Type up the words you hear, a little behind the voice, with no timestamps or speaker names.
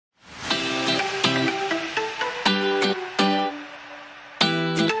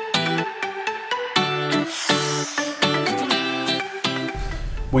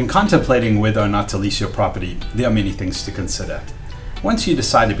When contemplating whether or not to lease your property, there are many things to consider. Once you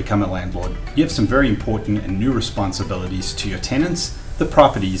decide to become a landlord, you have some very important and new responsibilities to your tenants, the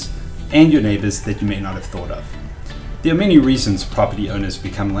properties, and your neighbors that you may not have thought of. There are many reasons property owners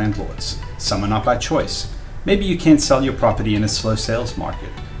become landlords. Some are not by choice. Maybe you can't sell your property in a slow sales market.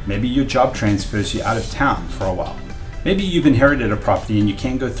 Maybe your job transfers you out of town for a while. Maybe you've inherited a property and you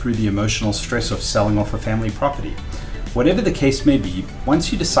can't go through the emotional stress of selling off a family property. Whatever the case may be,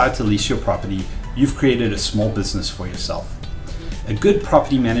 once you decide to lease your property, you've created a small business for yourself. A good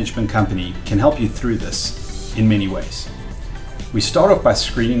property management company can help you through this in many ways. We start off by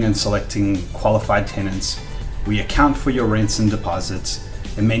screening and selecting qualified tenants. We account for your rents and deposits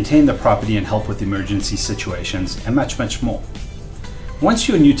and maintain the property and help with emergency situations and much, much more. Once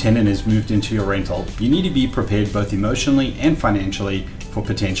your new tenant has moved into your rental, you need to be prepared both emotionally and financially for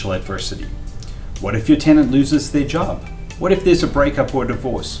potential adversity. What if your tenant loses their job? What if there's a breakup or a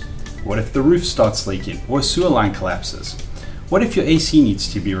divorce? What if the roof starts leaking or a sewer line collapses? What if your AC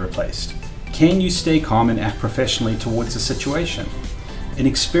needs to be replaced? Can you stay calm and act professionally towards the situation? An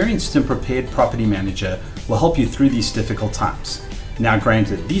experienced and prepared property manager will help you through these difficult times. Now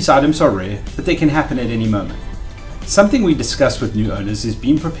granted, these items are rare, but they can happen at any moment. Something we discuss with new owners is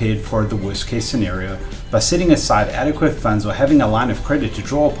being prepared for the worst case scenario by setting aside adequate funds or having a line of credit to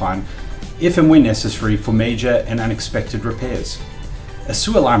draw upon if and when necessary for major and unexpected repairs. A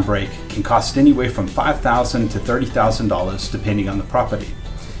sewer line break can cost anywhere from $5,000 to $30,000 depending on the property.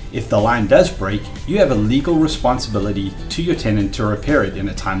 If the line does break, you have a legal responsibility to your tenant to repair it in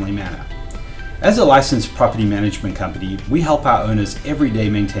a timely manner. As a licensed property management company, we help our owners every day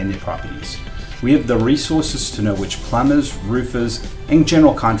maintain their properties. We have the resources to know which plumbers, roofers, and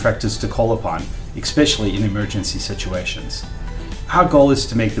general contractors to call upon, especially in emergency situations. Our goal is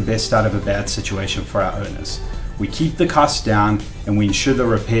to make the best out of a bad situation for our owners. We keep the costs down and we ensure the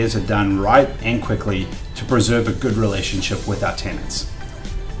repairs are done right and quickly to preserve a good relationship with our tenants.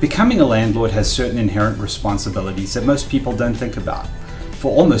 Becoming a landlord has certain inherent responsibilities that most people don't think about.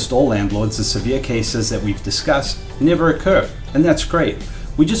 For almost all landlords, the severe cases that we've discussed never occur, and that's great.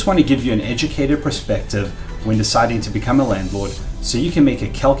 We just want to give you an educated perspective when deciding to become a landlord so you can make a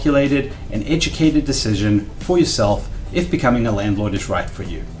calculated and educated decision for yourself if becoming a landlord is right for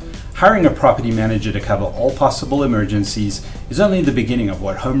you. Hiring a property manager to cover all possible emergencies is only the beginning of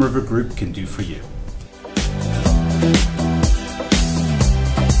what HomeRiver Group can do for you.